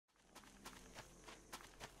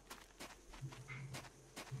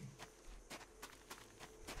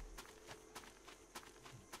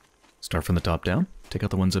Start from the top down. Take out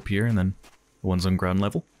the ones up here and then the ones on ground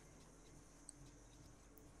level.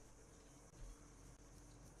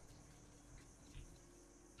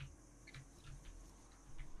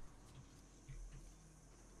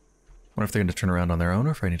 Wonder if they're going to turn around on their own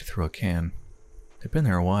or if I need to throw a can. They've been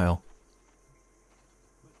there a while.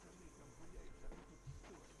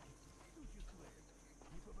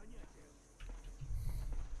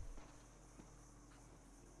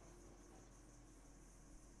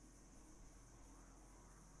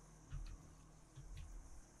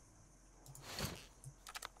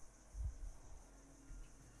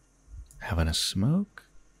 Having a smoke?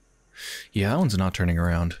 Yeah, that one's not turning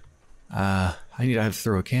around. I need to either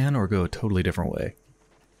throw a can or go a totally different way.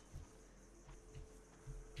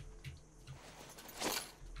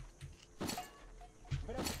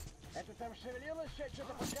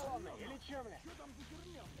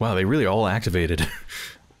 Wow, they really all activated.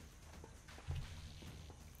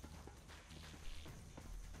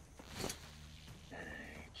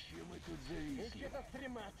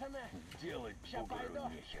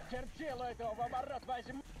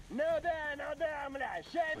 Ну да, мля,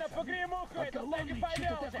 щай на погремуху этот так и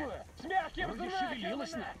пойдёмте. С мягким знаком,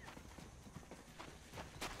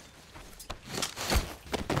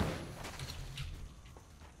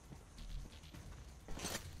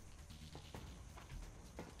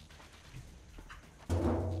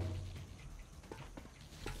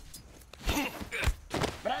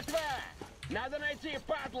 братва, надо найти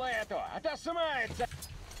падлу эту, а то смается.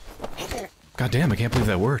 God damn, I can't believe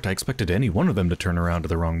that worked. I expected any one of them to turn around at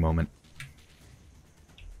the wrong moment.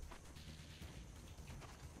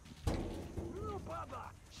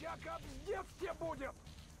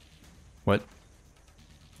 What?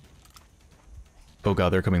 Oh god,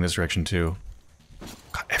 they're coming this direction too.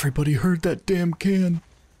 God, everybody heard that damn can!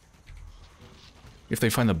 If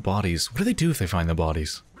they find the bodies, what do they do if they find the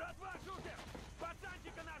bodies?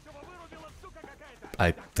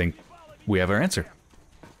 I think we have our answer.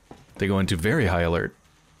 They go into very high alert.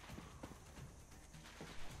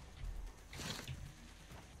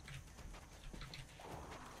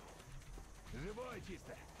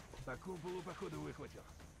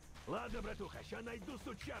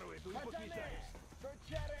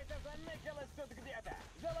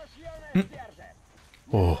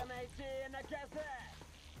 Oh.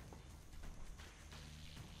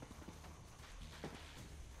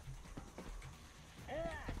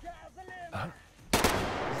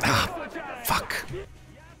 Fuck.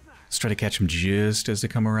 Let's try to catch them just as they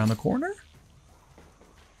come around the corner.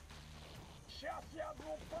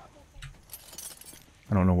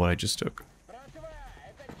 I don't know what I just took.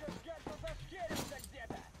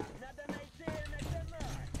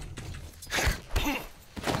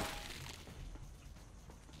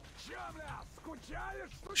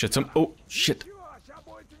 Shit, oh, shit.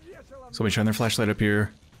 Somebody shine their flashlight up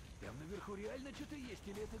here.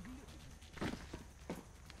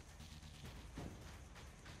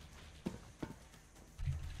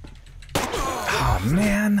 Oh,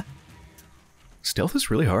 man. Stealth is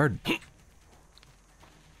really hard.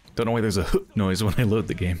 Don't know why there's a hook noise when I load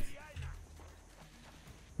the game.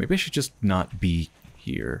 Maybe I should just not be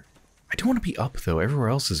here. I do want to be up, though. Everywhere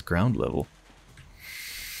else is ground level.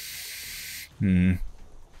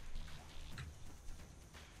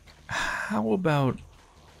 How about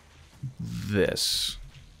this?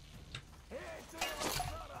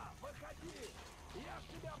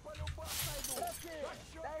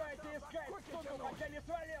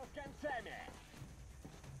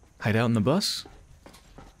 Hide out in the bus?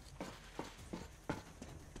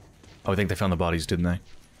 Oh, I think they found the bodies, didn't they?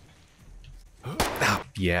 Ah,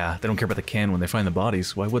 yeah, they don't care about the can when they find the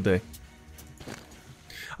bodies. Why would they?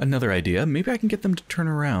 Another idea. Maybe I can get them to turn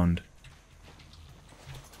around.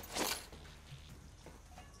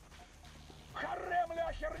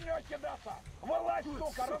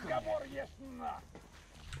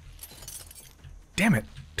 Damn it!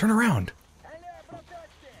 Turn around!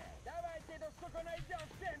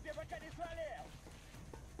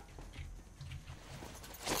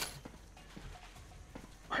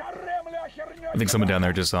 I think someone down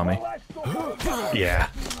there just saw me. Yeah.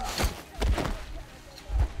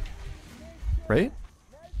 Right?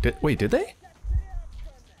 Wait, did they?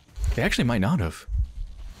 They actually might not have.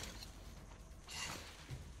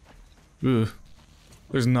 Ugh.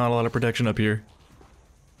 There's not a lot of protection up here.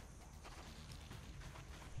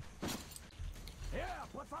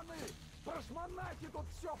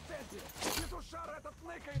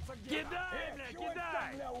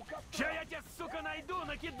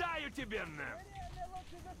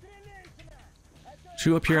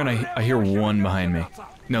 Two up here, and I hear one behind me.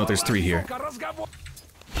 No, there's three here.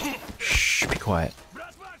 Shh, be quiet.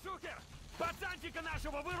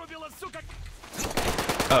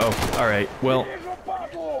 Uh-oh. Alright, well...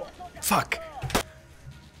 Fuck!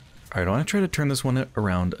 Alright, I want to try to turn this one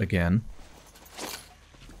around again.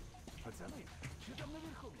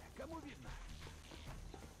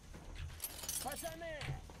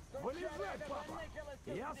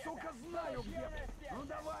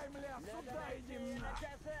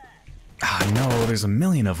 Ah, no, there's a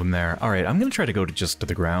million of them there. Alright, I'm gonna try to go just to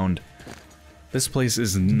the ground. This place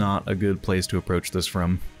is not a good place to approach this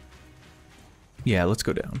from. Yeah, let's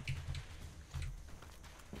go down.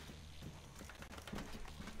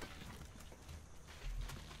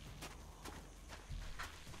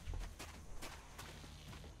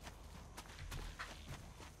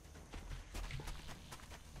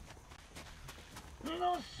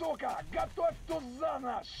 Ну, сука, готовь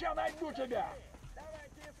тузана, ща найду тебя!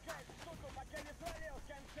 Давайте искать, сука, пока не свалил с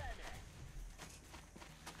концами!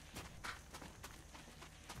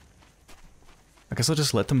 I guess I'll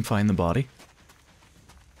just let them find the body.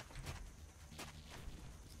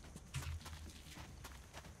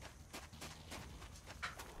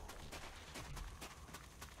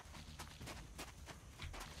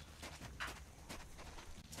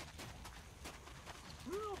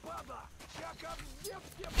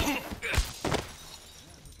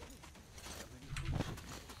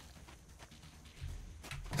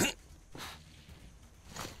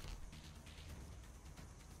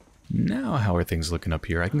 Now, how are things looking up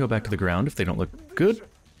here? I can go back to the ground if they don't look good.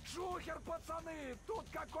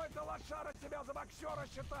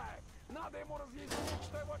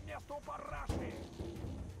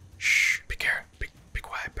 Shh, be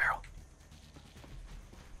quiet, Barrel.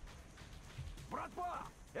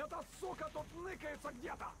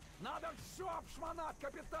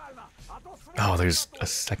 Oh, there's a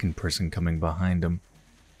second person coming behind him.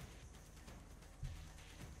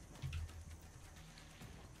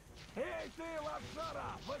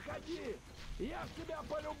 Я тебя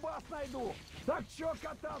полюбас найду. Так чё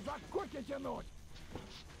кота за коки тянуть?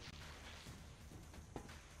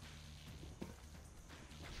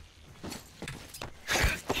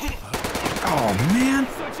 Oh, man!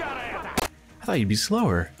 I thought you'd be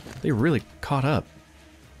slower. They really caught up.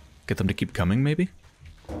 Get them to keep coming, maybe?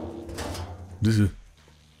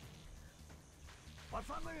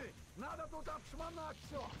 Пацаны, надо тут обшмонать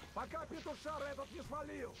всё, пока петушара этот не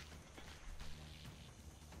свалил.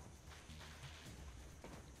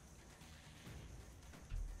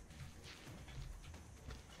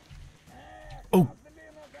 Oh!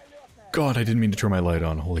 God, I didn't mean to turn my light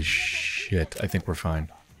on. Holy shit, I think we're fine.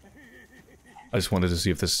 I just wanted to see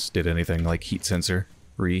if this did anything like heat sensor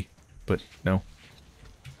but no.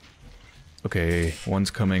 Okay,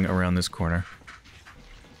 one's coming around this corner.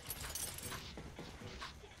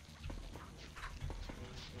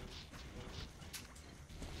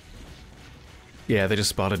 Yeah, they just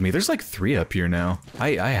spotted me. There's like 3 up here now.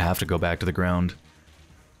 I have to go back to the ground.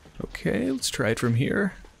 Okay, let's try it from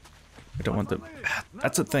here. I don't want them...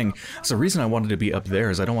 That's the thing. That's the reason I wanted to be up there,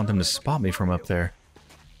 is I don't want them to spot me from up there.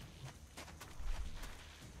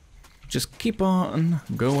 Just keep on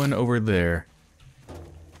going over there. I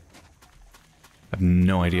have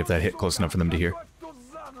no idea if that hit close enough for them to hear.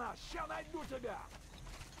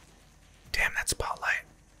 Damn, that spotlight.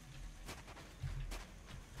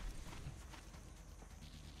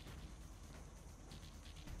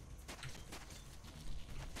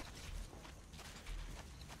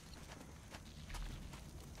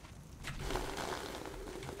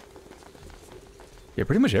 Yeah,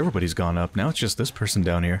 pretty much everybody's gone up. Now it's just this person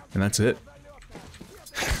down here, and that's it.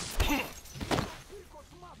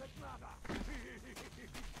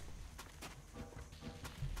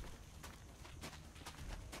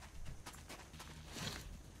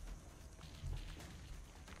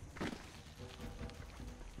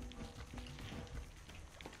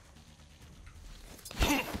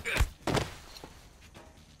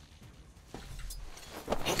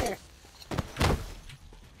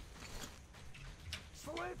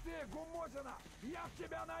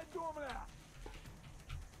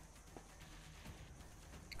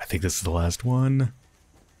 I think this is the last one.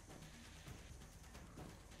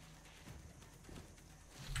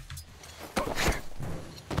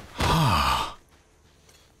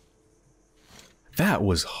 That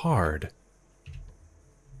was hard.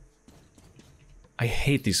 I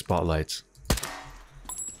hate these spotlights.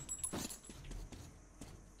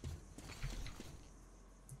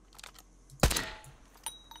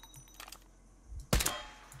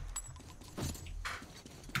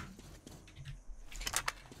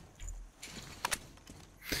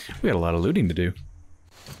 We got a lot of looting to do.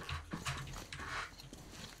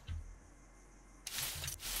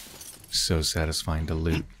 So satisfying to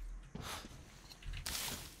loot.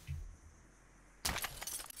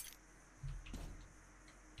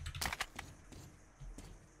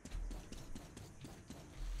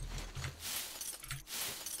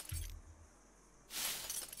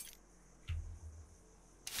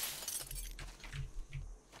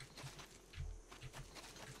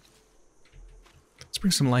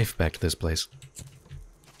 bring some life back to this place.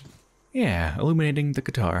 Yeah, illuminating the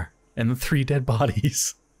guitar. And the 3 dead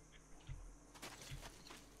bodies.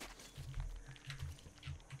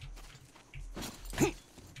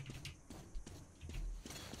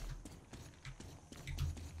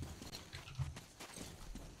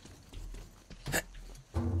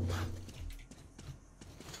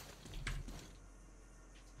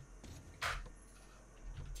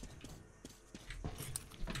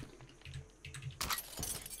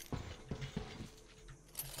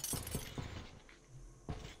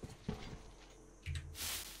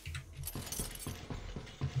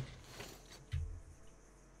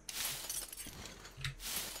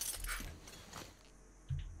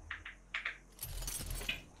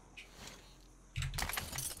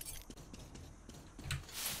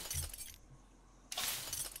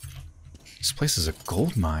 This place is a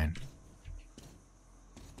gold mine.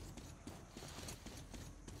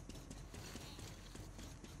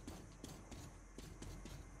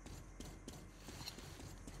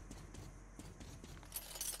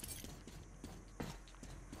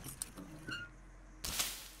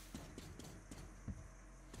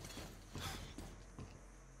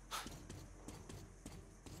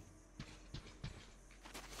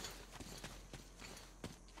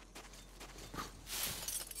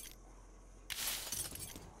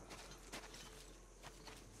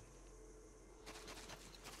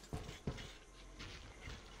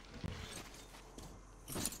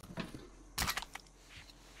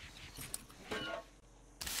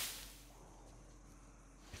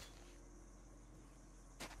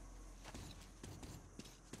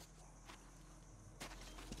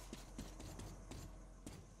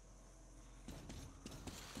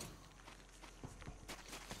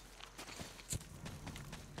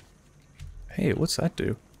 Hey, what's that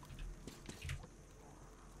do?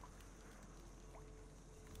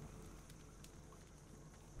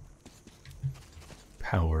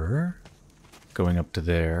 Power. Going up to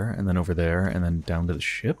there, and then over there, and then down to the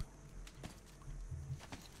ship?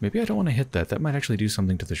 Maybe I don't want to hit that. That might actually do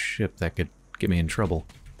something to the ship that could get me in trouble.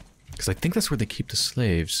 Because I think that's where they keep the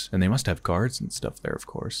slaves, and they must have guards and stuff there, of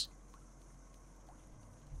course.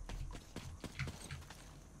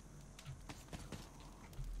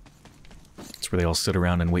 Where they all sit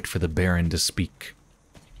around and wait for the Baron to speak.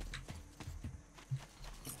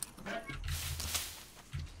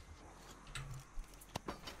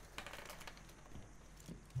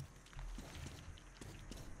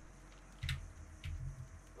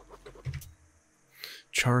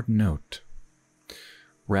 Charred note.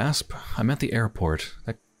 Rasp, I'm at the airport.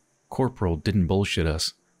 That corporal didn't bullshit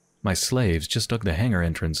us. My slaves just dug the hangar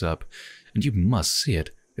entrance up, and you must see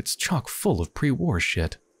it. It's chock full of pre-war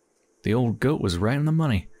shit. The old goat was right on the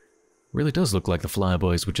money. Really does look like the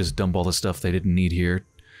flyboys would just dump all the stuff they didn't need here,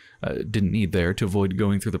 didn't need there to avoid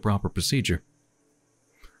going through the proper procedure.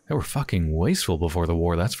 They were fucking wasteful before the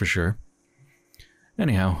war, that's for sure.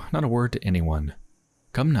 Anyhow, not a word to anyone.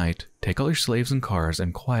 Come night, take all your slaves and cars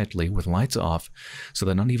and quietly, with lights off, so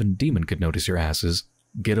that not even Demon could notice your asses,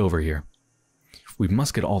 get over here. We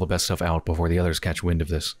must get all the best stuff out before the others catch wind of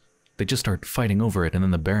this. They'd just start fighting over it and then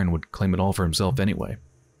the Baron would claim it all for himself anyway.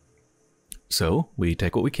 So, we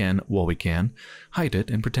take what we can, while we can, hide it,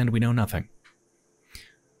 and pretend we know nothing.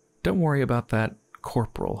 Don't worry about that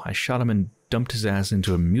corporal. I shot him and dumped his ass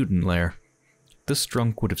into a mutant lair. This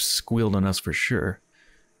drunk would have squealed on us for sure.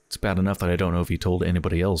 It's bad enough that I don't know if he told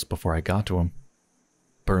anybody else before I got to him.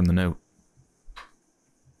 Burn the note.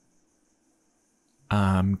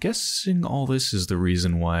 I'm guessing all this is the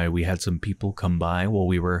reason why we had some people come by while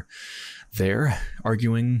we were there,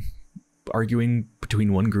 arguing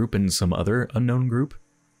between one group and some other unknown group.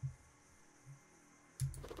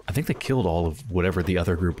 I think they killed all of whatever the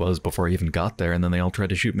other group was before I even got there, and then they all tried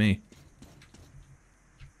to shoot me.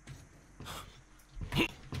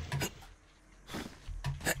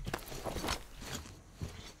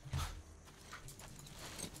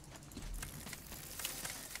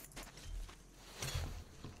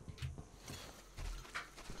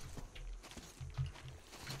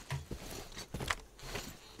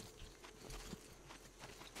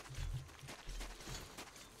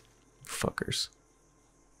 Fuckers.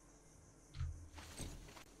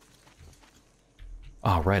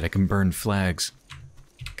 Oh, right, I can burn flags.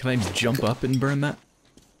 Can I jump up and burn that?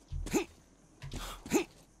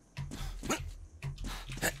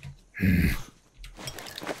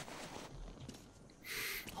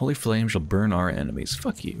 Holy flame shall burn our enemies.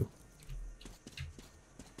 Fuck you.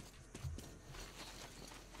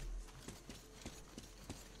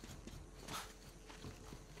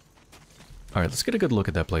 Alright, let's get a good look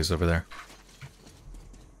at that place over there.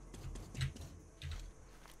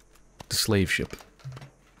 The slave ship.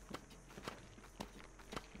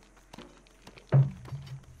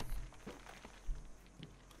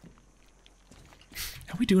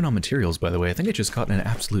 doing on materials, by the way? I think I just caught an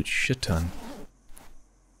absolute shit ton.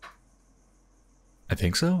 I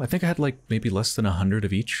think so. I think I had like maybe less than 100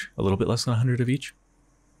 of each. A little bit less than 100 of each.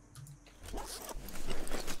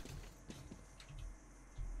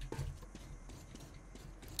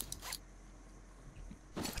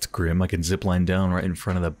 That's grim. I can zipline down right in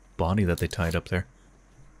front of the body that they tied up there.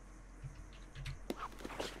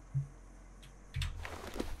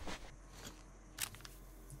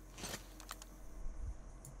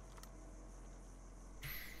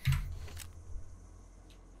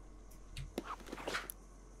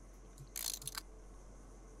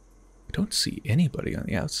 I don't see anybody on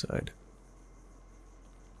the outside.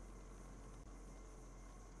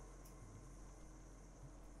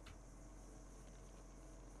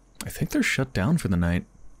 I think they're shut down for the night.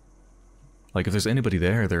 Like, if there's anybody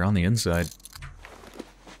there, they're on the inside.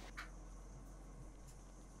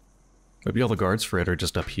 Maybe all the guards for it are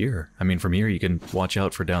just up here. I mean, from here you can watch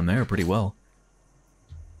out for down there pretty well.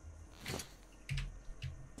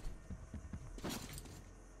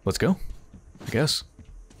 Let's go, I guess.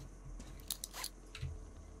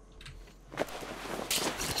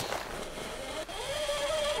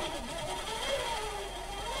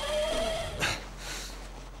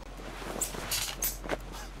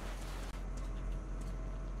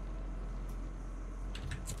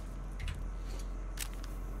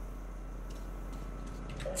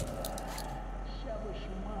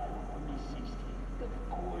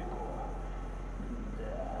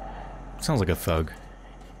 Sounds like a thug.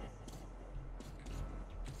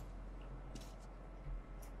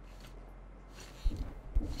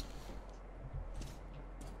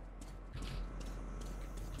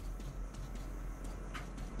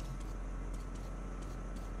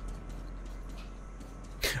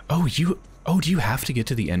 Do you have to get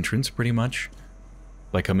to the entrance pretty much?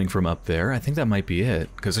 Like coming from up there? I think that might be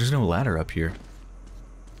it, because there's no ladder up here.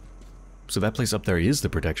 So that place up there is the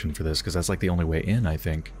protection for this, because that's like the only way in, I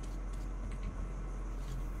think.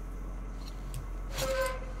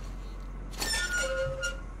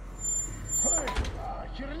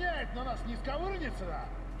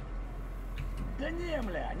 Да не,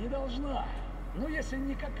 мля, не должна. Ну если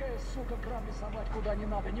никакая сука краб рисовать куда не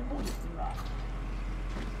надо не будет, на.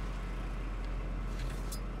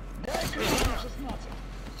 Дай ключ на 16.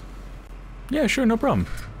 Yeah, sure, no problem.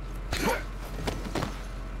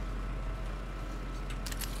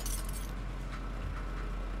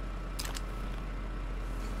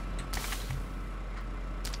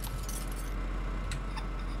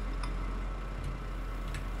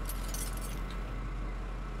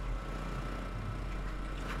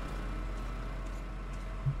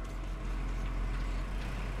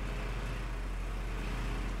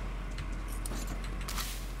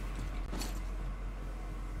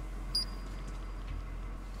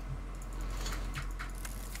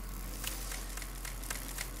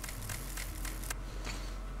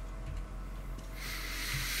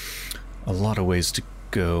 A lot of ways to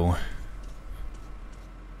go.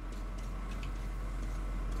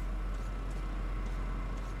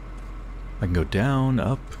 I can go down,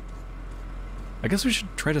 up. I guess we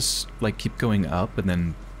should try to, like, keep going up and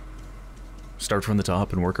then start from the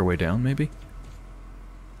top and work our way down, maybe?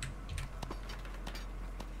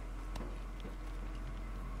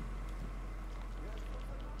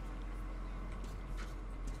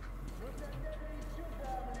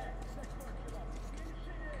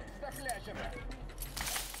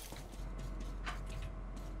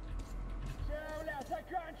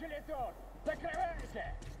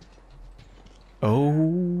 Oh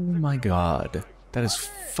my god. That is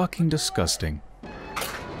fucking disgusting.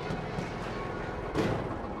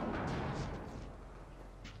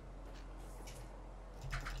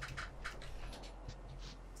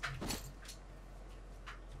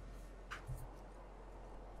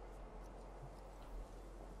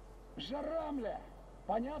 Жара, мля.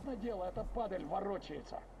 Понятное дело, эта падаль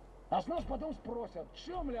ворочается. А с нас потом спросят,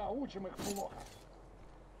 чё, мля, учим их плохо.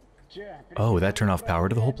 Oh, would that turn off power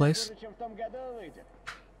to the whole place?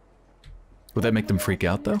 Would that make them freak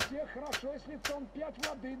out, though?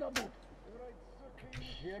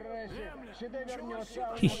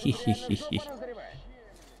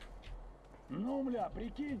 Ну, мля,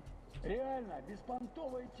 прикинь, реально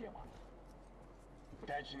беспонтовая тема.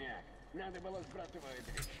 Точняк, надо было с братовой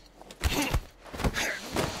двигать.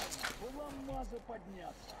 Ламазы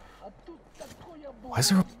подняться. Why is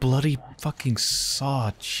there a bloody fucking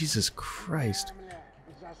saw? Jesus Christ.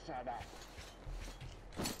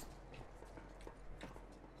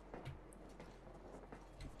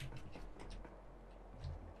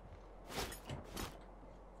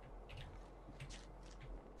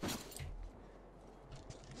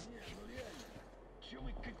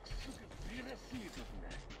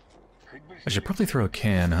 should probably throw a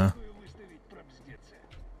can, huh?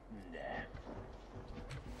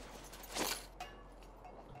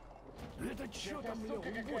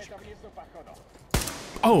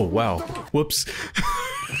 Oh, wow. Whoops.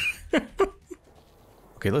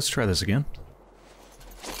 Okay, let's try this again.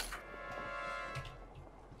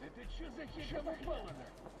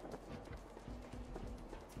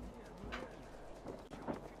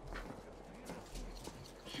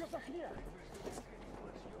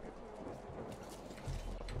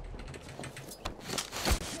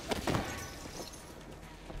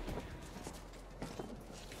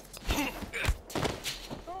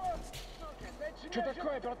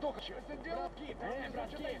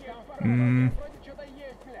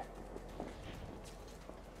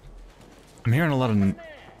 I'm hearing a lot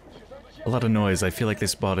of noise. I feel like they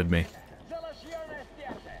spotted me.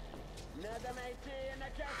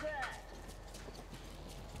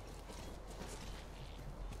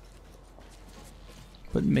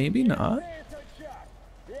 But maybe not.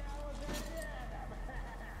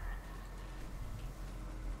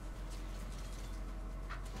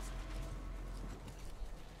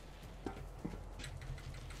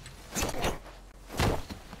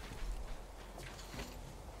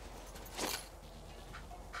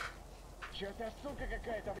 Чё-то сука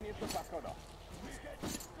какая-то внизу, походу. Выходи,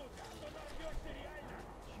 сука, а то нарвёшься реально.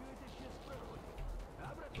 Чё это сейчас было?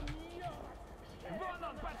 Вон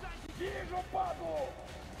он, пацанчик! Вижу, падлу!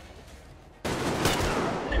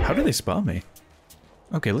 How do they spot me?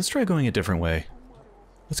 Okay, let's try going a different way.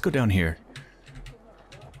 Let's go down here.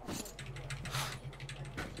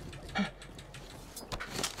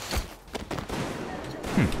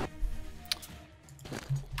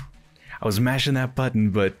 I was mashing that button,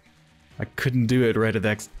 but I couldn't do it right at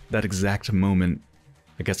that exact moment.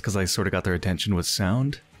 I guess because I sort of got their attention with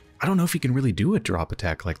sound. I don't know if you can really do a drop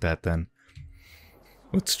attack like that then.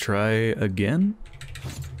 Let's try again.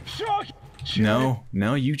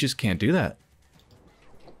 No, you just can't do that.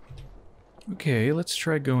 Okay, let's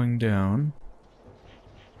try going down.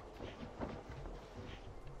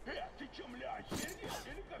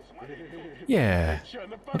 Yeah,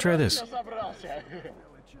 I'll try this.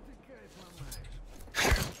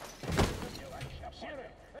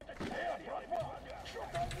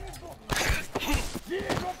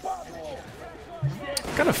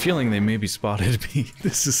 Got a feeling they maybe spotted me.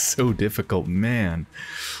 This is so difficult, man.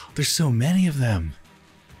 There's so many of them.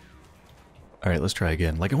 Alright, let's try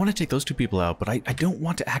again. Like, I want to take those two people out, but I don't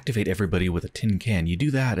want to activate everybody with a tin can. You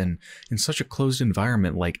do that, and in such a closed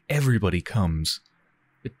environment, like, everybody comes.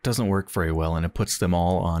 It doesn't work very well, and it puts them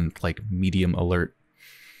all on, like, medium alert.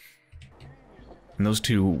 And those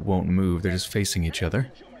two won't move, they're just facing each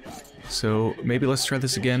other. So, maybe let's try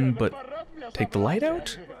this again, but take the light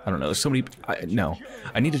out? I don't know, there's so many... no.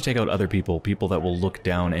 I need to take out other people, people that will look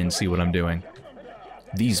down and see what I'm doing.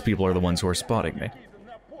 These people are the ones who are spotting me.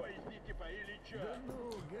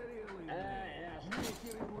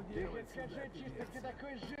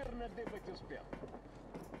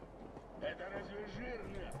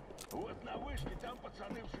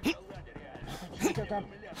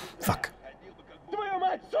 Fuck.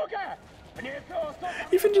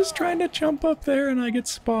 Even just trying to jump up there and I get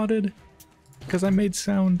spotted. Because I made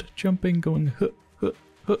sound jumping going huh, huh,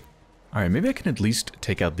 huh. Alright, maybe I can at least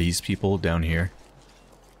take out these people down here.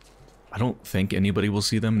 I don't think anybody will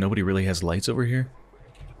see them. Nobody really has lights over here.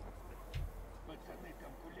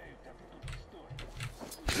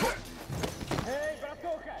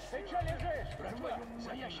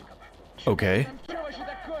 Okay.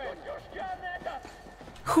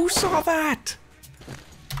 Who saw that?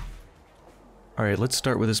 Alright, let's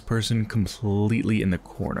start with this person completely in the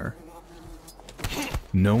corner.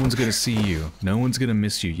 No one's gonna see you. No one's gonna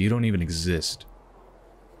miss you. You don't even exist.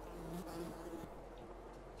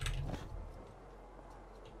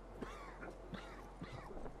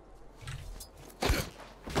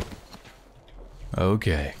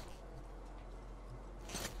 Okay.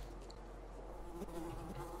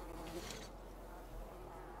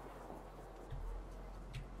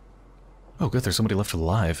 Oh, good, there's somebody left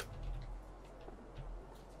alive.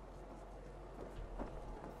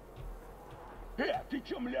 Ты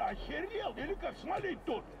чё, мля, охерел? Или как смолить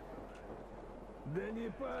тут? Да не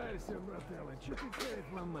парься, брателло, чё ты кайф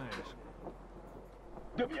ломаешь?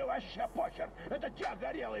 Да мне вообще похер. Это тебя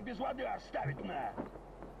горелый без воды оставить на.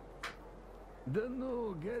 Да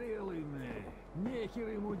ну, горелый, мля. Нехер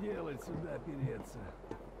ему делать сюда переться.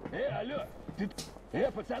 Алло, ты...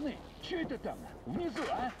 пацаны, чё это там? Внизу,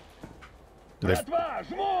 а? Bratva,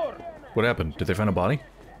 жмур! What happened? Did they find a body?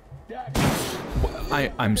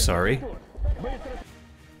 I'm sorry.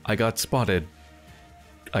 I got spotted.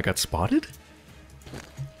 I got spotted?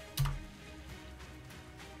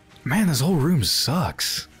 Man, this whole room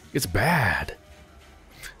sucks. It's bad.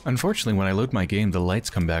 Unfortunately, when I load my game, the lights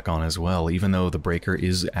come back on as well, even though the breaker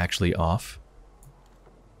is actually off.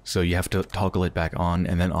 So you have to toggle it back on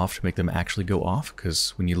and then off to make them actually go off,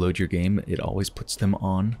 because when you load your game, it always puts them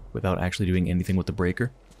on without actually doing anything with the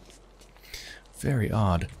breaker. Very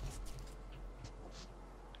odd.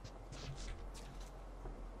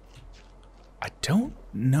 I don't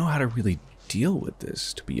know how to really deal with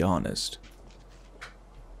this, to be honest.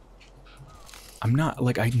 I'm not,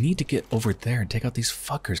 like, I need to get over there and take out these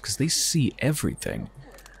fuckers, because they see everything.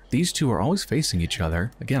 These two are always facing each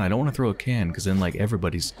other. Again, I don't want to throw a can, because then, like,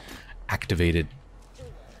 everybody's activated.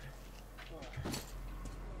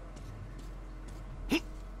 Could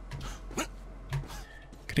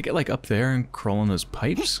I get, like, up there and crawl on those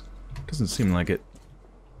pipes? Doesn't seem like it.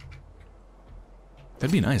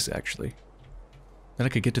 That'd be nice, actually. Then I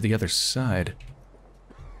could get to the other side.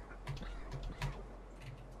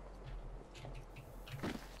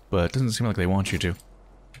 But it doesn't seem like they want you to.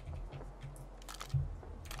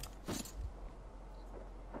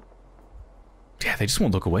 Yeah, they just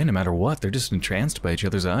won't look away no matter what. They're just entranced by each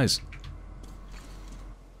other's eyes.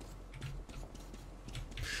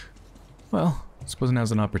 Well, I suppose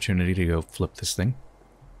now's an opportunity to go flip this thing.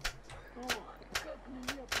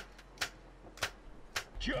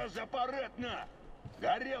 Чё за парадно?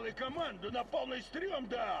 Горелый команду на полный стрём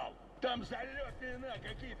дал. Там залётные на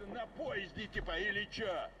какие-то на поезде типа или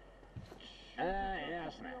чё? А,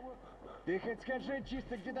 ясно. Ты хоть скажи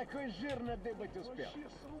чисто, где такой жир надыбать успел?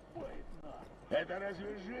 Это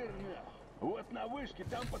разве жирно? Вот на вышке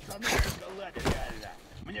там пацаны в шоколаде реально.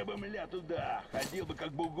 Мне бы, мля, туда. Ходил бы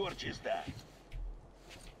как бугор чисто.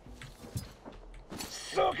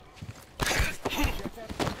 Сука!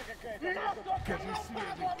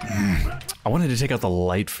 I wanted to take out the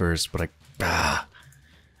light first, but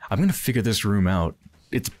I'm gonna figure this room out.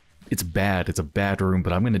 It's bad. It's a bad room,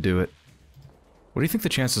 but I'm gonna do it. What do you think the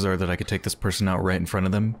chances are that I could take this person out right in front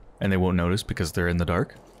of them and they won't notice because they're in the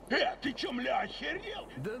dark? Ты чё, мля, охерел?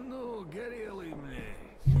 Да ну, горелый, мля.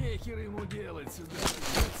 Нехер ему делать сюда.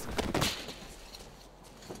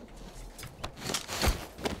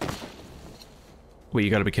 Wait, you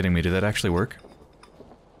gotta be kidding me. Did that actually work?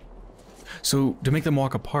 So, to make them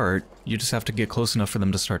walk apart, you just have to get close enough for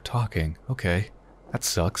them to start talking. Okay, that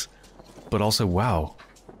sucks. But also, wow,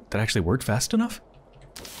 that actually worked fast enough?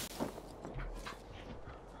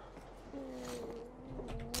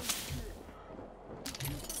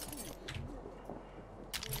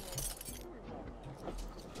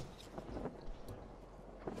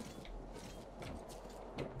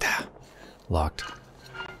 Locked.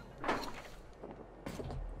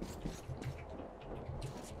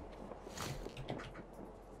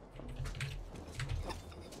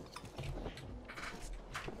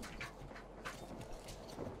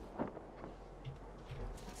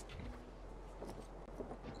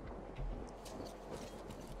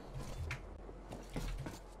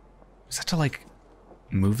 Is that to, like,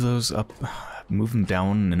 move those up, move them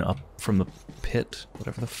down and up from the pit?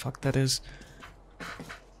 Whatever the fuck that is.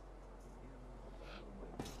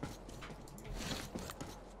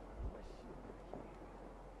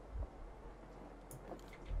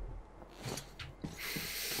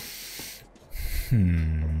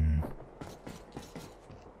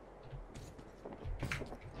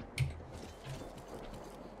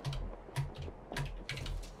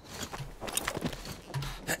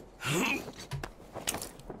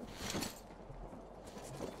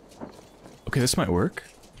 Okay, this might work.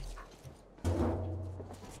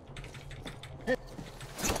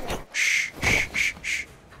 Shh, shh, shh, shh.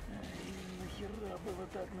 Нахера было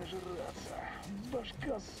так нажраться?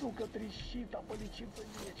 Башка, сука, трещит, а полечиться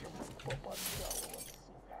нечем. Попадалово,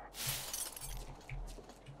 сука.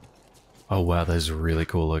 Oh wow, that is really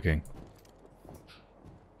cool looking.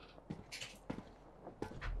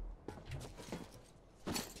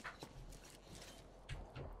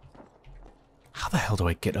 How the hell do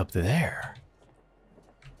I get up there?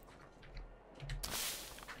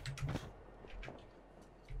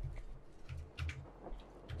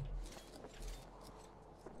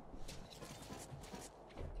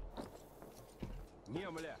 Не,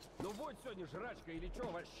 мля, ну вот сегодня жрачка или чё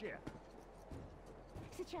вообще?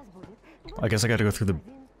 I guess I gotta go through the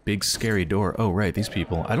big scary door. Oh right, these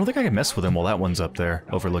people. I don't think I can mess with them while that one's up there,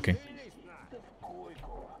 overlooking.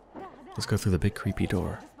 Let's go through the big creepy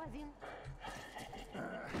door.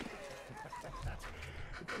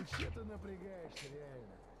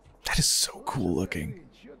 That is so cool looking.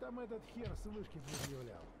 Чё там этот хер с вышки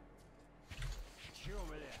предъявлял? Чё,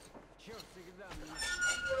 мля? Чё всегда мне?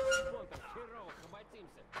 Вон там херово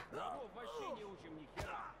хоботимся. Его вообще не учим ни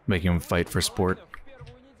хера. Making them fight for sport. В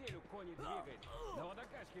первую неделю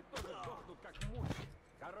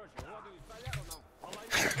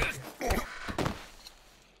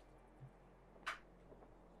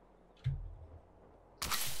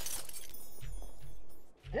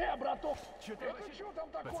Браток, это что там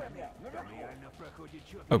такое, бля? Наверху. Реально проходит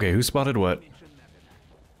чё-то. Okay, who spotted what? Меньше надо.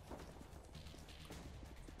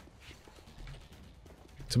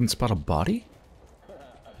 Someone spot a body?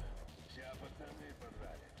 Вся пацаны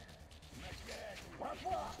пожали.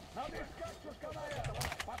 Братва, надо искать чушкана этого,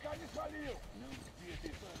 пока не свалил. Ну где ты,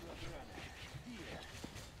 подрана? Где?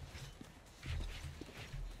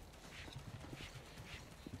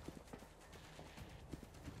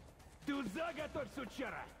 Тут заготовь,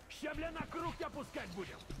 сучара! Щебля на круг опускать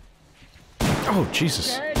будем! Oh,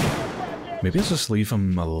 Jesus. Maybe I'll just leave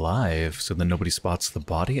him alive so that nobody spots the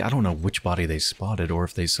body. I don't know which body they spotted or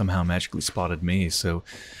if they somehow magically spotted me, so...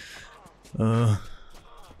 Oh,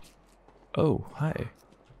 hi.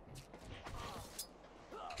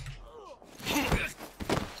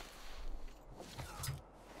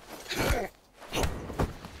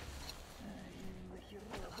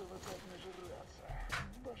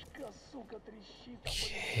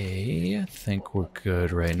 Okay, I think we're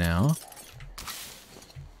good right now.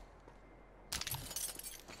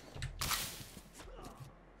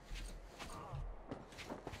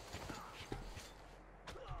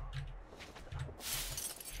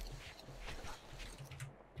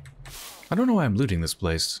 I don't know why I'm looting this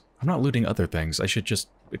place. I'm not looting other things. I should just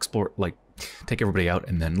explore, like, take everybody out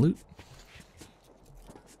and then loot.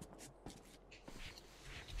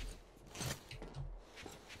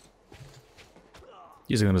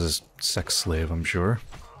 Using him as a sex slave, I'm sure.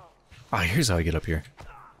 Ah, here's how I get up here.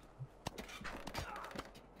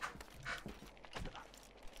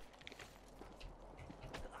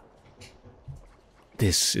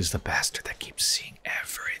 This is the bastard that keeps seeing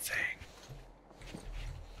everything.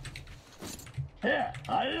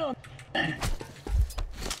 Ален!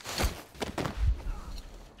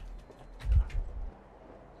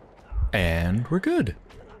 And we're good.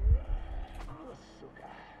 Сука,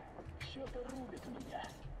 что-то рубит меня.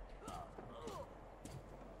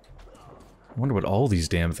 I wonder what all these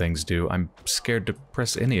damn things do. I'm scared to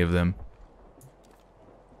press any of them.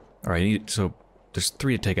 Alright, so there's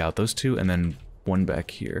 3 to take out. Those 2, and then 1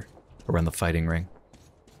 back here, around the fighting ring.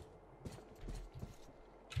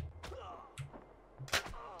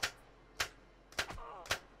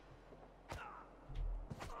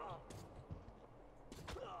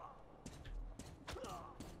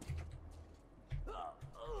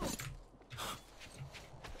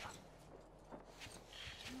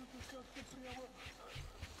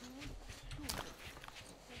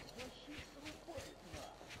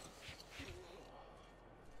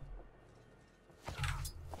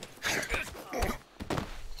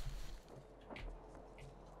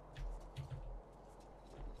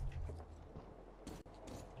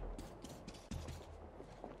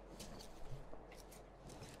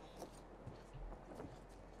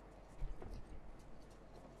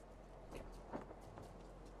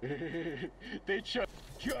 Ты чё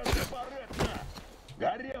за баретна?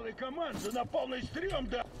 Горелый команду на полный стрём,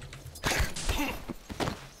 да?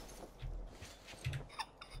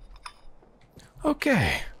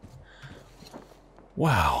 Okay.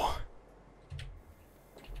 Wow.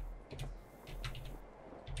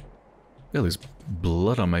 Yeah, there's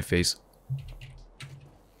blood on my face.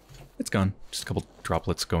 It's gone. Just a couple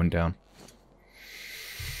droplets going down.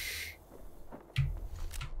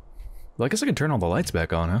 Well, I guess I can turn all the lights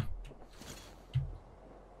back on, huh?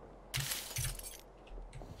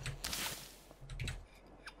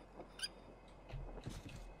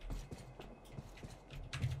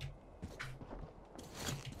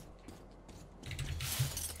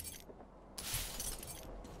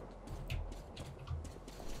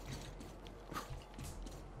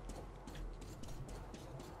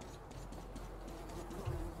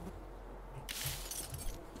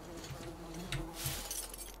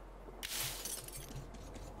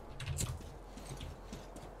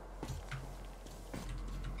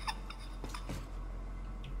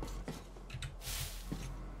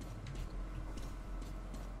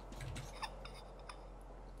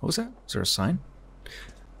 What was that? Is there a sign?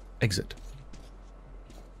 Exit.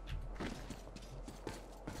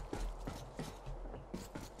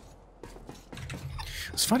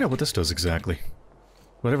 Let's find out what this does exactly.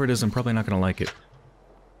 Whatever it is, I'm probably not going to like it.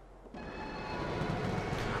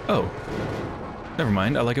 Oh. Never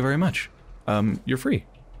mind, I like it very much. You're free.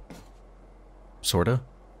 Sorta.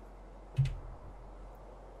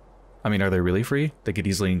 I mean, are they really free? They could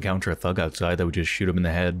easily encounter a thug outside that would just shoot them in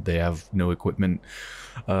the head. They have no equipment,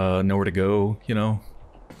 nowhere to go, you know?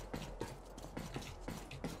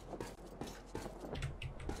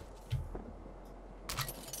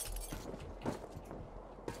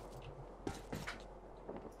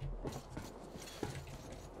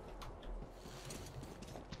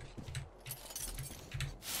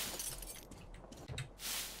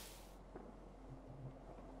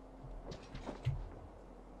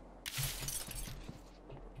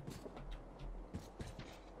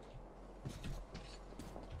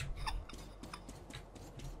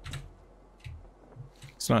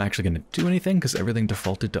 It's not actually going to do anything because everything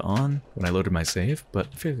defaulted to on when I loaded my save, but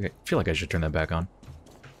I feel like I should turn that back on.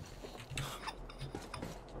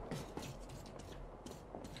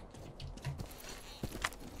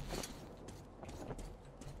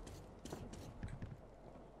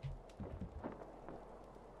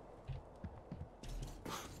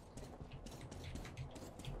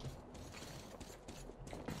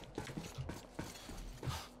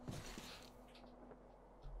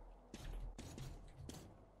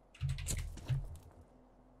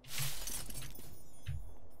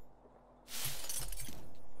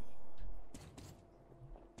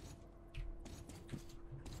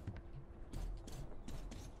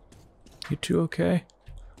 You two okay?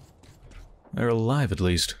 They're alive, at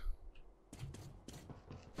least.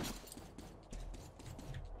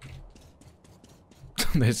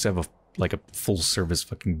 They just have like a full-service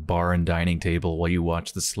fucking bar and dining table while you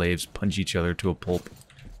watch the slaves punch each other to a pulp.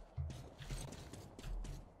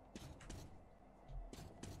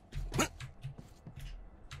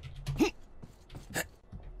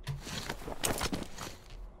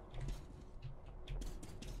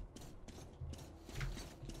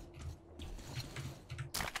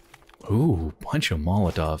 Ooh, bunch of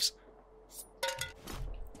Molotovs.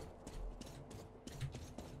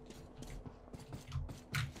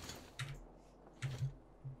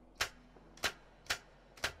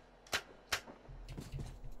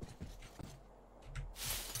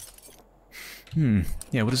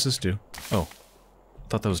 Yeah, what does this do? Oh, I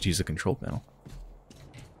thought that was to use the control panel.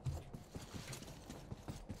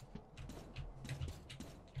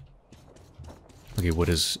 Okay, what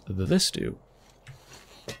does this do?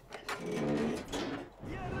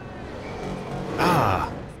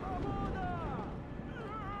 Ah!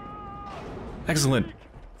 Excellent!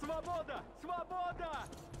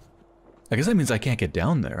 I guess that means I can't get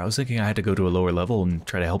down there. I was thinking I had to go to a lower level and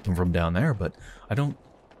try to help him from down there, but I don't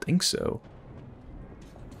think so.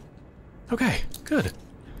 Okay, good.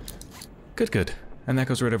 Good, good. And that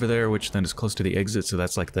goes right over there, which then is close to the exit, so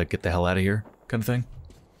that's like the get the hell out of here kind of thing.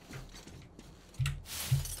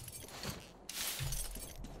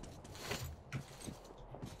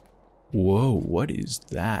 Whoa, what is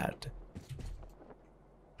that?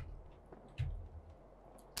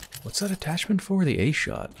 What's that attachment for? The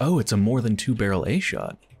A-shot. Oh, it's a more than 2-barrel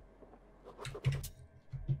A-shot.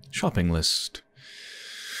 Shopping list.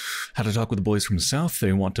 How to talk with the boys from the south.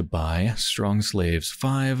 They want to buy strong slaves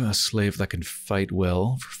 5, a slave that can fight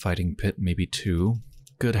well for fighting pit maybe 2,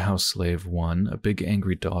 good house slave 1, a big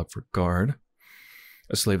angry dog for guard,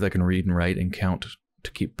 a slave that can read and write and count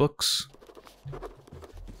to keep books.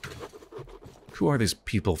 Who are these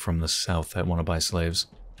people from the south that want to buy slaves?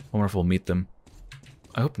 I wonder if we'll meet them.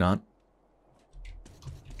 I hope not.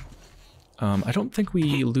 I don't think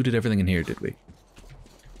we looted everything in here, did we?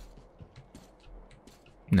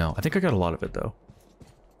 No, I think I got a lot of it, though.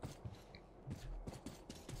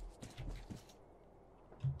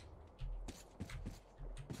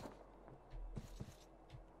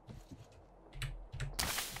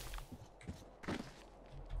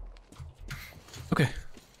 Okay.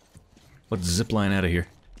 Let's zip line out of here.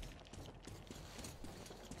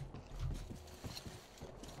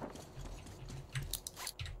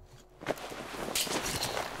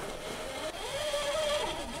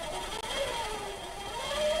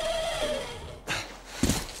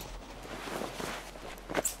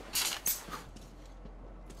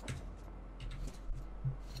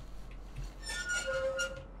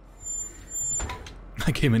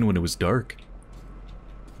 I came in when it was dark.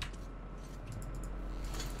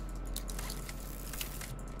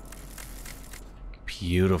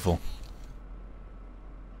 Beautiful.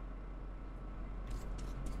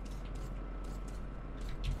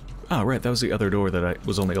 Ah, right, that was the other door that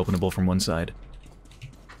was only openable from one side.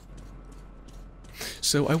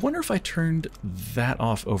 So I wonder if I turned that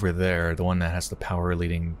off over there, the one that has the power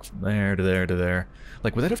leading from there to there to there.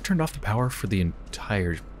 Like, would that have turned off the power for the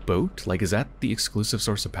entire boat? Like, is that the exclusive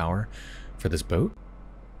source of power for this boat?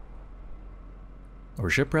 Or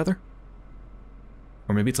ship, rather?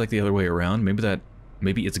 Or maybe it's like the other way around.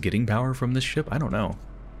 Maybe it's getting power from this ship? I don't know.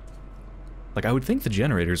 Like, I would think the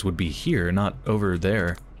generators would be here, not over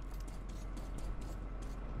there.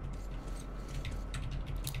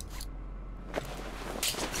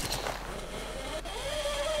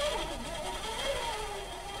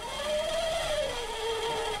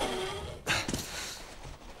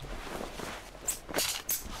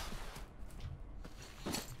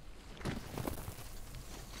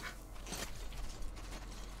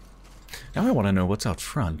 Now I want to know what's out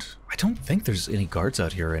front. I don't think there's any guards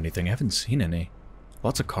out here or anything. I haven't seen any.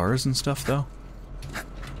 Lots of cars and stuff, though.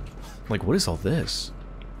 Like, what is all this?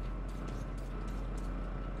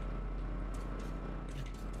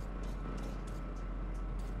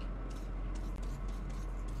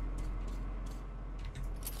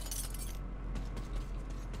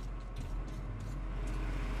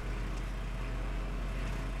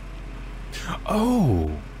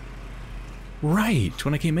 Oh! Right!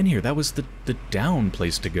 When I came in here, that was the down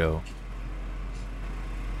place to go.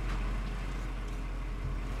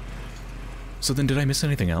 So then did I miss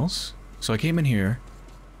anything else? So I came in here.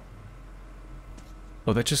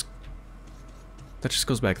 Oh, that just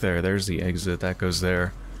goes back there. There's the exit. That goes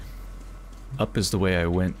there. Up is the way I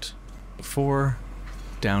went before.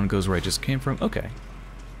 Down goes where I just came from. Okay.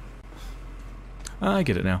 I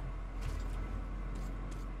get it now.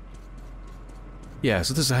 Yeah,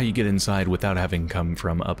 so this is how you get inside without having come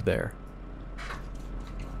from up there.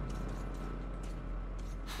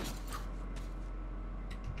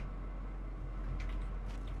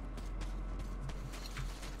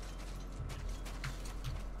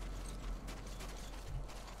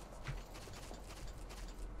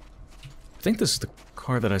 I think this is the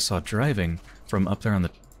car that I saw driving from up there on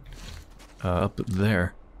the... up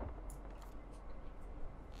there.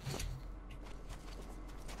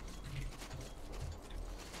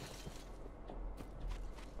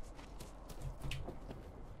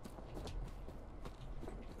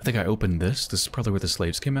 I think I opened this. This is probably where the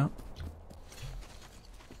slaves came out.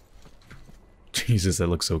 Jesus, that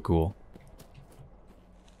looks so cool.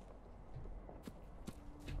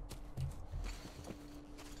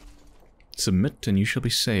 Submit and you shall be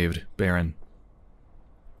saved, Baron.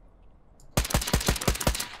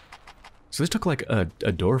 So they took like a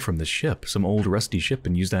door from the ship, some old rusty ship,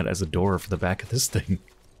 and used that as a door for the back of this thing.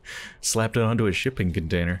 Slapped it onto a shipping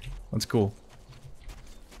container. That's cool.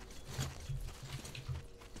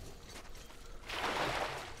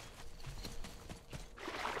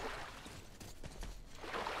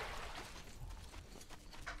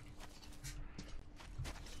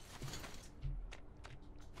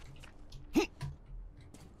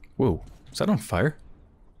 Whoa, is that on fire?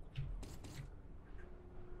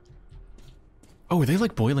 Oh, are they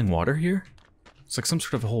like boiling water here? It's like some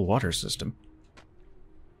sort of a whole water system.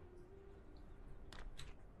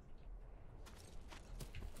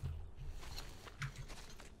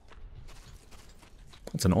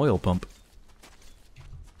 It's an oil pump.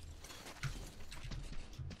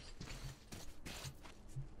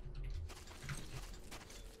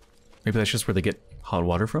 Maybe that's just where they get hot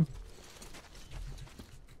water from?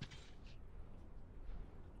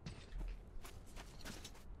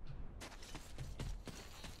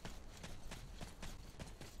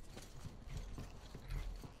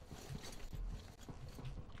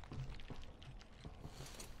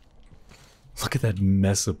 Look at that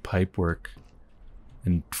mess of pipework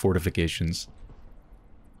and fortifications.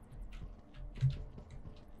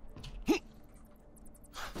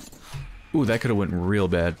 Ooh, that could have went real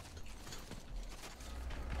bad.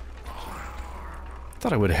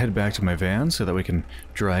 Thought I would head back to my van so that we can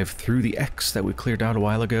drive through the X that we cleared out a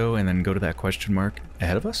while ago and then go to that question mark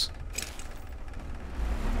ahead of us.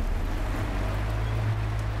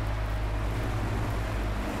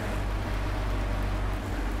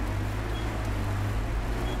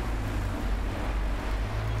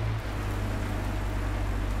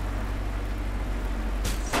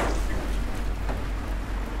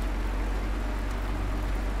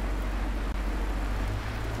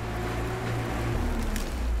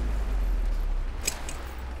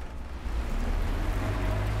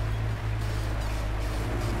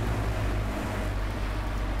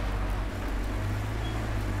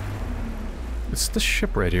 It's the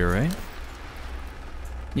ship right here, right?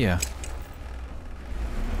 Yeah.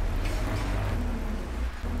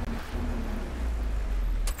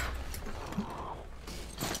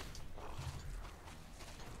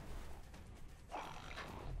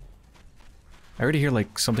 I already hear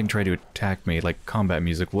like something try to attack me, like combat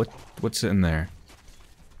music. What's in there?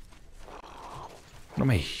 What am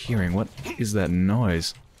I hearing? What is that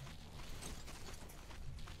noise?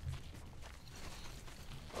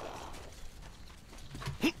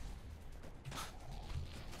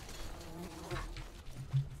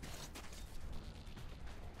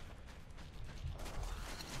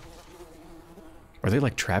 Are they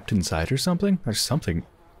like trapped inside or something? There's something.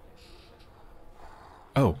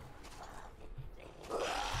 Oh.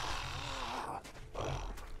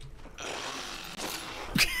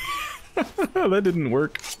 That didn't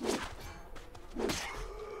work.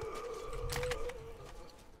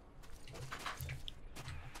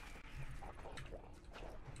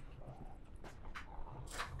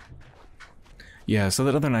 Yeah, so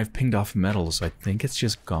that other knife pinged off metals. I think it's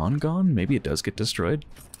just gone? Maybe it does get destroyed.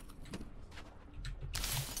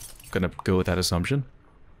 Gonna go with that assumption.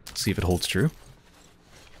 See if it holds true.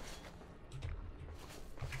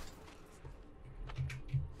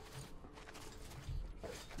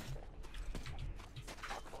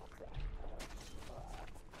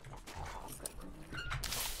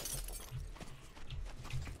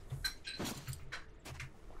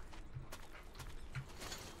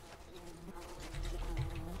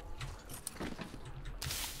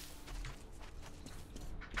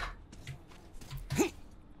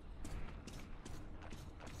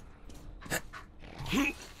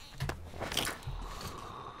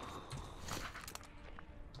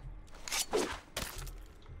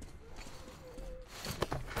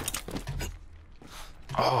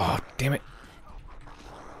 Oh, damn it.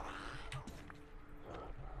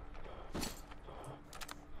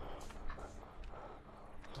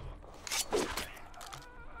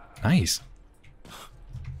 Nice.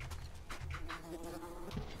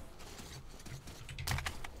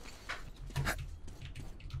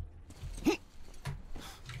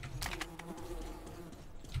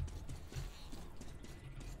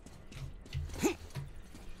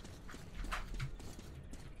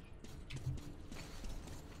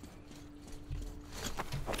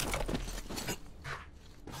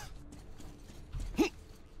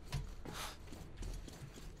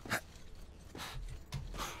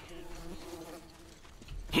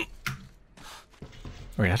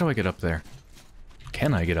 Wait, how do I get up there?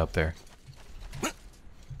 Can I get up there?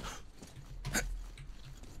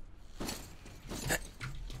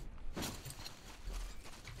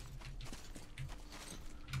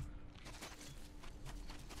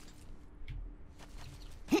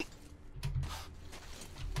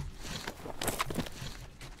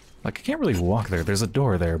 Like, I can't really walk there. There's a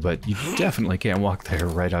door there, but you definitely can't walk there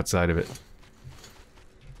right outside of it.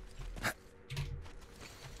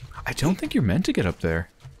 I don't think you're meant to get up there.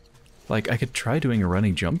 Like, I could try doing a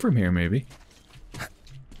running jump from here, maybe.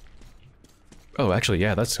 Oh, actually,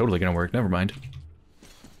 yeah, that's totally gonna work. Never mind.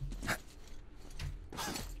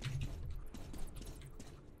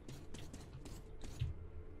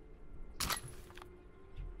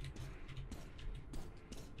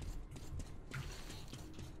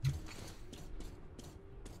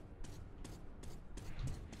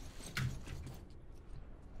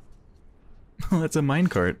 That's a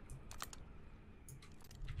minecart.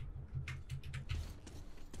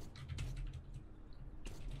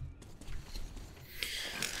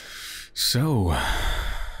 So,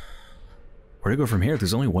 where to go from here?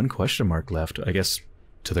 There's only one question mark left. I guess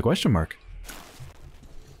to the question mark.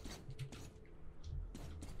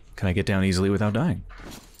 Can I get down easily without dying?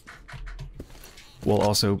 While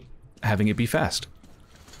also having it be fast.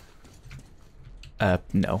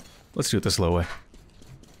 No. Let's do it the slow way.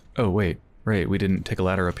 Oh, wait. Right, we didn't take a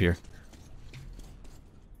ladder up here.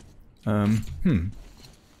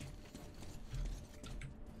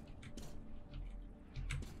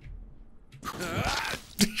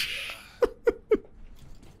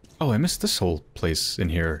 Oh, I missed this whole place in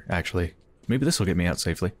here, actually. Maybe this will get me out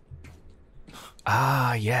safely.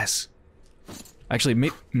 Ah, yes. Actually,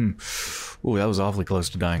 ooh, that was awfully close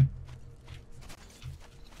to dying.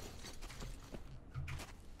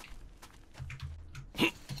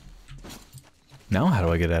 Now how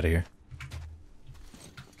do I get out of here?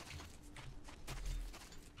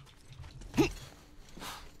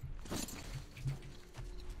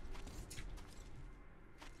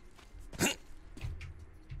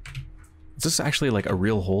 Is this actually like a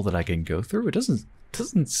real hole that I can go through? It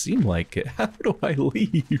doesn't seem like it. How do I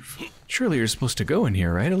leave? Surely you're supposed to go in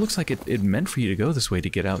here, right? It looks like it meant for you to go this way to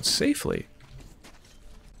get out safely.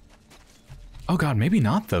 Oh god, maybe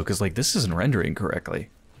not though, because like this isn't rendering correctly.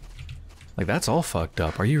 Like that's all fucked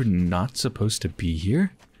up. Are you not supposed to be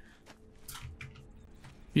here?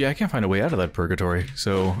 Yeah, I can't find a way out of that purgatory,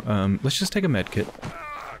 so let's just take a med kit.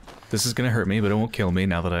 This is gonna hurt me, but it won't kill me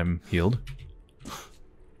now that I'm healed.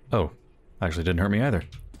 Oh, actually didn't hurt me either.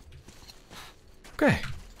 Okay.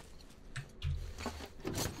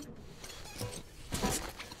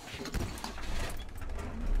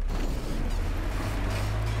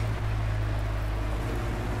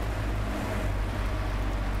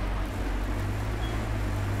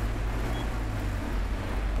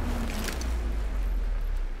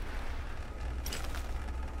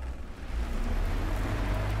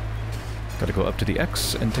 Gotta go up to the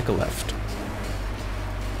X and take a left.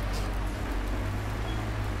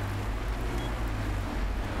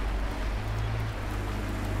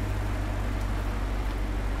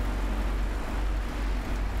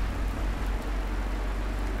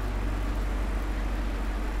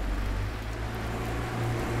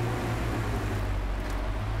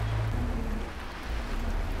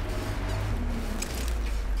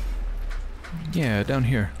 Yeah, down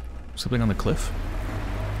here. Something on the cliff?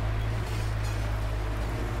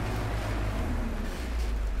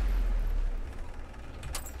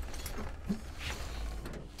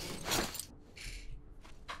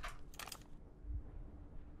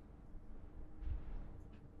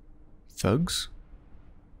 Thugs?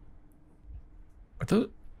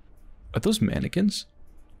 Are those mannequins?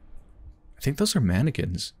 I think those are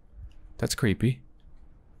mannequins. That's creepy.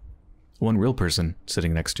 One real person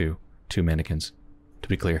sitting next to two mannequins, to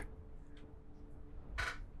be clear.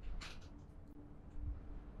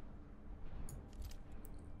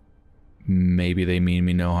 Maybe they mean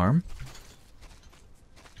me no harm?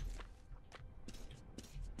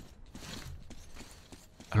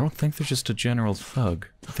 don't think they're just a general thug.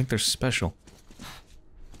 I think they're special.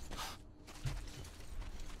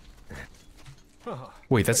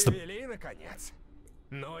 Wait, that's the...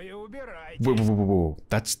 Whoa.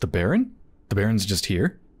 That's the Baron? The Baron's just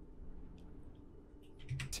here?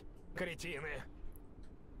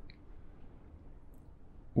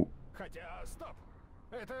 Хотя, стоп.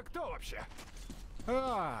 Это кто вообще?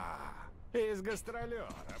 А, из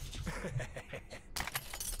гастролеров.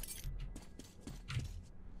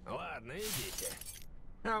 Ладно, идите.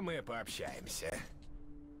 А мы пообщаемся.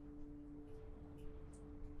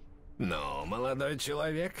 Ну, молодой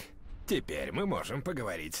человек, теперь мы можем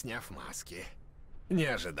поговорить, сняв маски. Не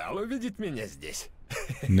ожидал увидеть меня здесь?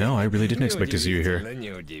 No, I really didn't expect to see you here.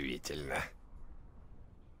 Неудивительно.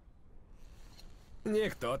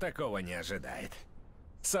 Никто такого не ожидает.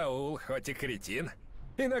 Саул, хоть и кретин,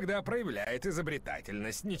 иногда проявляет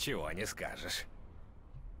изобретательность, ничего не скажешь.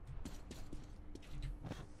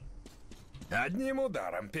 Одним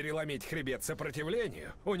ударом переломить хребет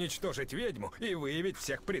сопротивлению, уничтожить ведьму и выявить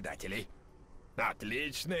всех предателей.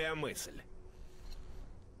 Отличная мысль.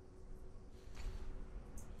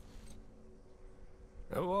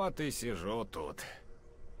 Вот и сижу тут.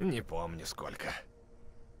 Не помню сколько.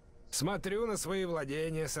 Смотрю на свои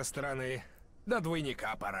владения со стороны. До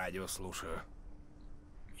двойника по радио слушаю.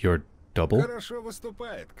 Your double? Хорошо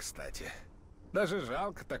выступает, кстати. Даже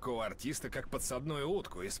жалко такого артиста, как подсадную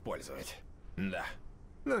утку, использовать. Да,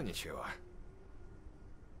 ну ничего.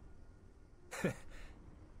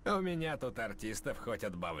 У меня тут артистов хоть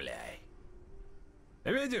отбавляй.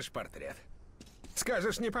 Видишь портрет?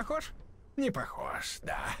 Скажешь, не похож? Не похож,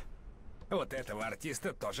 да. Вот этого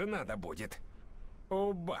артиста тоже надо будет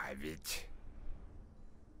убавить.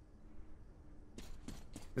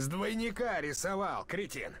 С двойника рисовал,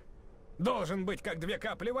 кретин. Должен быть как 2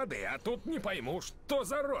 капли воды, а тут не пойму, что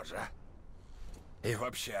за рожа. И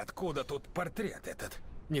вообще, откуда тут портрет этот?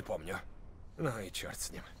 Не помню. Ну и черт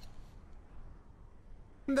с ним.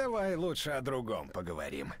 Давай лучше о другом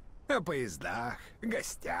поговорим. О поездах,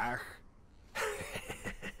 гостях.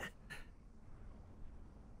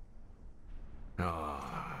 О,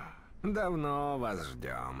 давно вас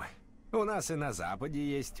ждем. У нас и на Западе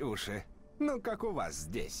есть уши. Ну, как у вас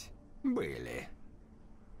здесь были.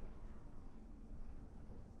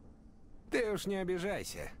 Ты уж не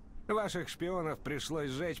обижайся. Ваших шпионов пришлось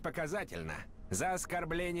сжечь показательно. За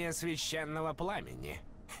оскорбление священного пламени.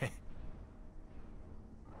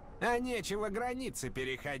 А нечего границы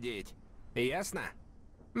переходить. Ясно?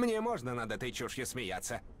 Мне можно над этой чушью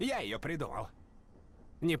смеяться. Я ее придумал.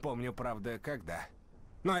 Не помню, правда, когда.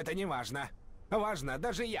 Но это не важно. Важно,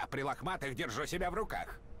 даже я при лохматых держу себя в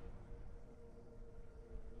руках.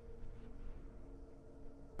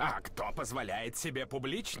 А кто позволяет себе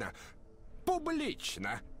публично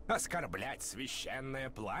оскорблять священное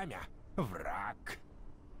пламя? Враг.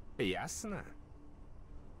 Ясно?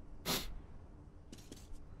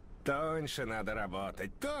 Тоньше надо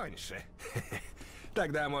работать, тоньше.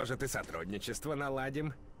 Тогда, может, и сотрудничество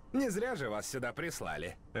наладим. Не зря же вас сюда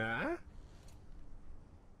прислали, а?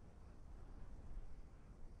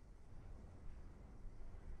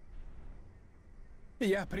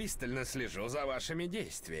 Я пристально слежу за вашими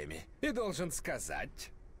действиями и должен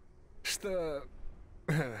сказать, что...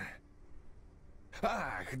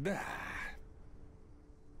 Ах, да.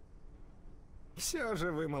 Все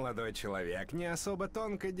же вы, молодой человек, не особо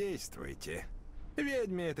тонко действуете.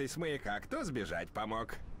 Ведьме этой с маяка кто сбежать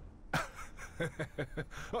помог?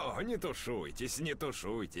 О, не тушуйтесь, не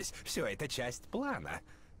тушуйтесь. Все это часть плана.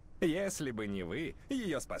 Если бы не вы,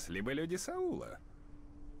 ее спасли бы люди Саула.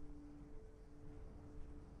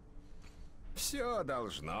 Все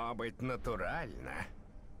должно быть натурально.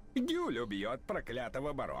 Гюль убьет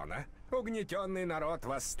проклятого барона. Угнетенный народ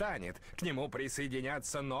восстанет. К нему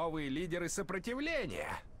присоединятся новые лидеры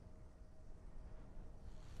сопротивления.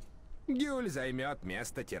 Гюль займет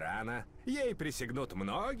место тирана. Ей присягнут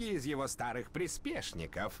многие из его старых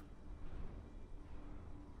приспешников.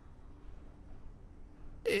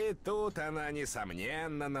 И тут она,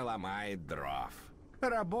 несомненно, наломает дров.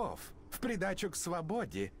 Рабов, в придачу к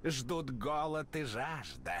свободе, ждут голод и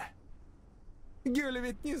жажда. Гюль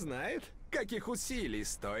ведь не знает, каких усилий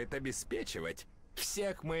стоит обеспечивать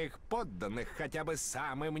всех моих подданных хотя бы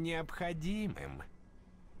самым необходимым.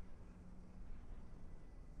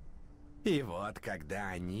 И вот когда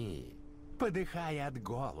они, подыхая от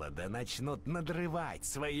голода, начнут надрывать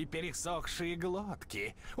свои пересохшие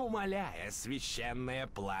глотки, умоляя священное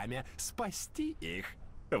пламя спасти их,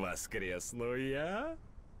 воскресну я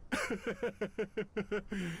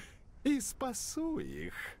и спасу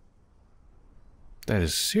их. That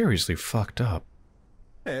is seriously fucked up.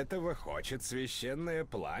 Этого хочет священное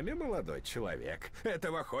пламя, молодой человек.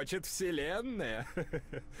 Этого хочет Вселенная.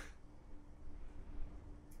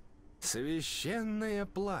 Священное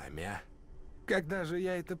пламя. Когда же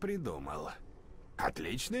я это придумал?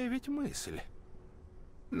 Отличная ведь мысль.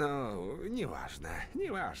 Но неважно,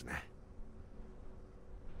 неважно.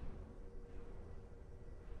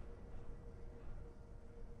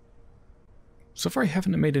 So far, they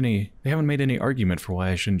haven't made any argument for why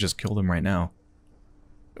I shouldn't just kill them right now.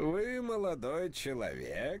 Вы, молодой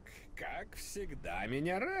человек, как всегда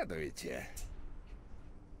меня радуете.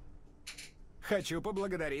 Хочу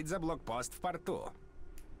поблагодарить за блокпост в порту.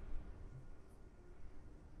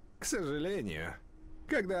 К сожалению,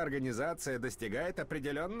 когда организация достигает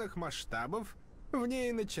определенных масштабов, в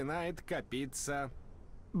ней начинает копиться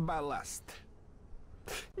балласт.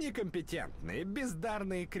 Некомпетентные,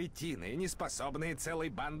 бездарные кретины, не способные целой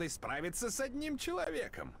бандой справиться с одним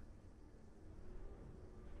человеком.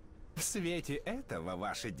 В свете этого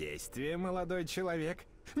ваши действия, молодой человек,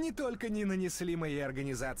 не только не нанесли моей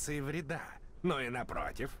организации вреда, но и,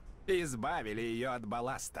 напротив, избавили ее от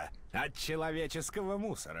балласта, от человеческого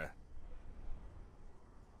мусора.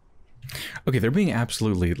 Okay, they're being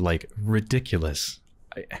absolutely, like, ridiculous.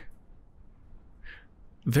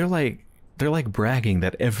 They're like bragging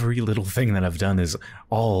that every little thing that I've done is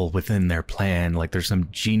all within their plan. Like there's some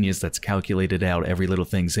genius that's calculated out every little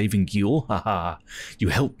thing. Saving Gule? Haha. You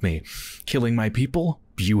helped me. Killing my people?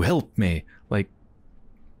 You helped me. Like,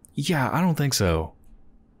 yeah, I don't think so.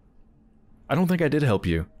 I don't think I did help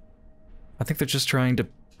you. I think they're just trying to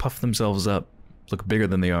puff themselves up. Look bigger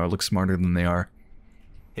than they are. Look smarter than they are.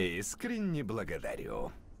 Искренне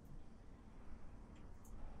благодарю.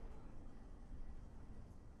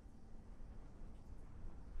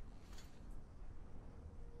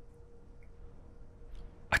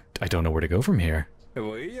 I don't know where to go from here.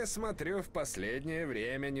 Вы, я смотрю, в последнее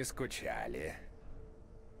время не скучали.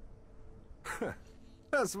 Ха,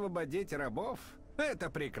 освободить рабов —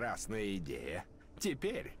 это прекрасная идея.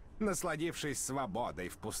 Теперь, насладившись свободой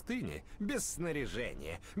в пустыне, без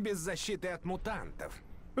снаряжения, без защиты от мутантов,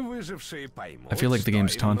 выжившие поймут, I feel like the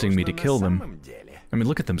game's taunting me to kill them. I mean,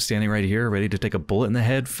 look at them standing right here, ready to take a bullet in the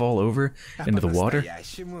head, fall over into the water.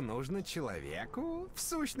 По-настоящему нужно человеку, в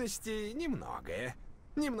сущности, немногое.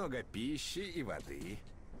 Немного пищи и воды,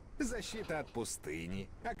 защита от пустыни,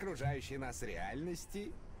 окружающей нас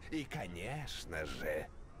реальности и, конечно же,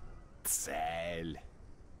 цель.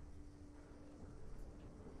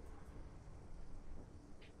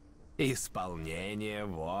 Исполнение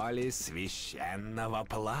воли священного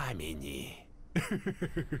пламени.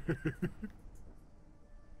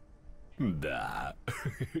 Да.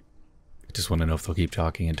 I just want to know if they'll keep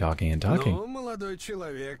talking and talking and talking. Ну, молодой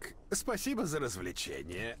человек, спасибо за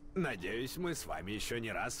развлечение. Надеюсь, мы с вами еще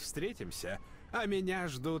не раз встретимся, а меня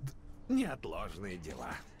ждут неотложные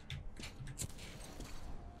дела.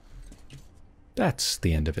 That's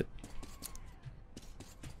the end of it.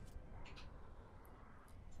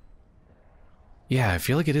 Yeah, I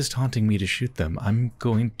feel like it is taunting me to shoot them. I'm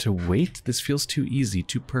going to wait. This feels too easy,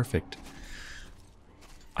 too perfect.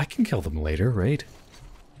 I can kill them later, right?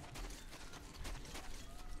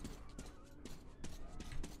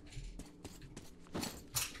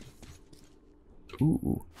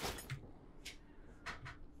 Ooh.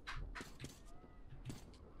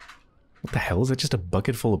 What the hell? Is that just a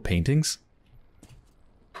bucket full of paintings?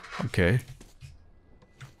 Okay.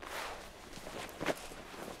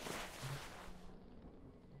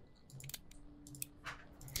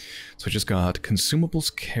 So I just got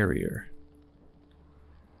consumables carrier.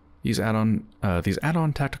 These add-on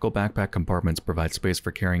tactical backpack compartments provide space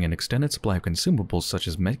for carrying an extended supply of consumables such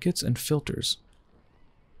as medkits and filters.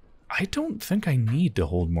 I don't think I need to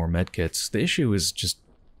hold more medkits. The issue is just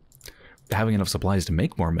having enough supplies to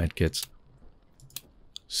make more medkits.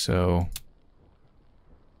 So,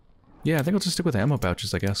 yeah, I think I'll just stick with ammo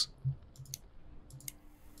pouches, I guess.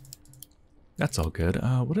 That's all good.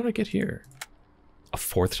 What did I get here? A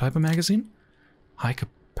fourth type of magazine? High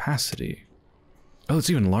capacity. Oh, it's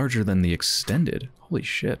even larger than the extended. Holy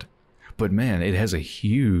shit. But man, it has a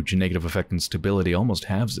huge negative effect on stability, almost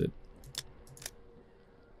halves it.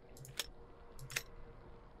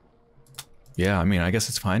 Yeah, I mean, I guess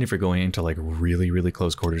it's fine if you're going into like really, really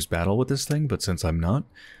close quarters battle with this thing, but since I'm not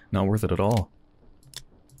worth it at all.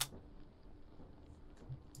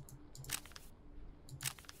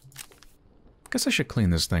 Guess I should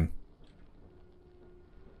clean this thing.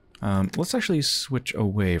 Let's actually switch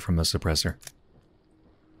away from the suppressor.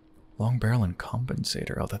 Long barrel and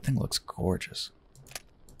compensator. Oh, that thing looks gorgeous.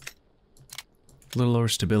 A little lower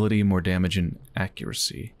stability, more damage and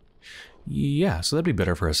accuracy. Yeah, so that'd be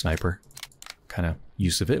better for a sniper. Kind of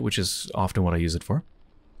use of it, which is often what I use it for.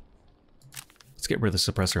 Let's get rid of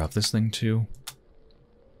the suppressor off this thing too.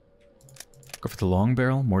 Go for the long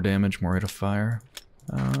barrel, more damage, more rate of fire.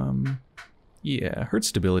 Yeah, hurts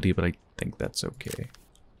stability, but I think that's okay.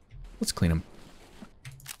 Let's clean them.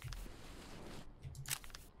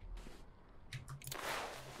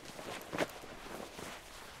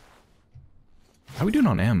 How are we doing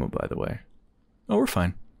on ammo, by the way? Oh, we're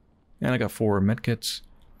fine. And I got 4 medkits.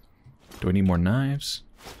 Do I need more knives?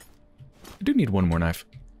 I do need one more knife.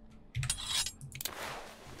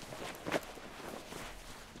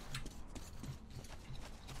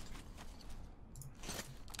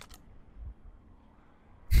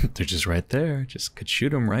 They're just right there. Just could shoot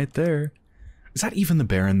them right there. Is that even the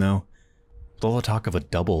Baron, though? With all the talk of a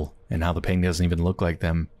double and how the painting doesn't even look like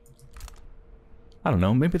them. I don't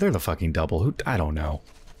know. Maybe they're the fucking double. I don't know.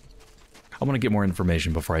 I want to get more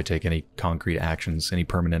information before I take any concrete actions, any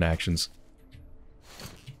permanent actions.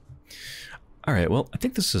 Alright, well, I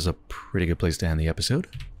think this is a pretty good place to end the episode.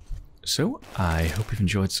 So, I hope you've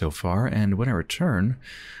enjoyed so far, and when I return,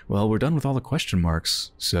 well, we're done with all the question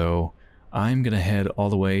marks, so I'm gonna head all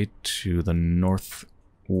the way to the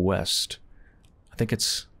northwest. I think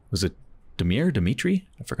it's... was it Dimitri?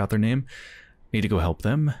 I forgot their name. Need to go help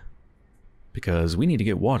them, because we need to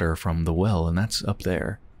get water from the well, and that's up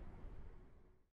there.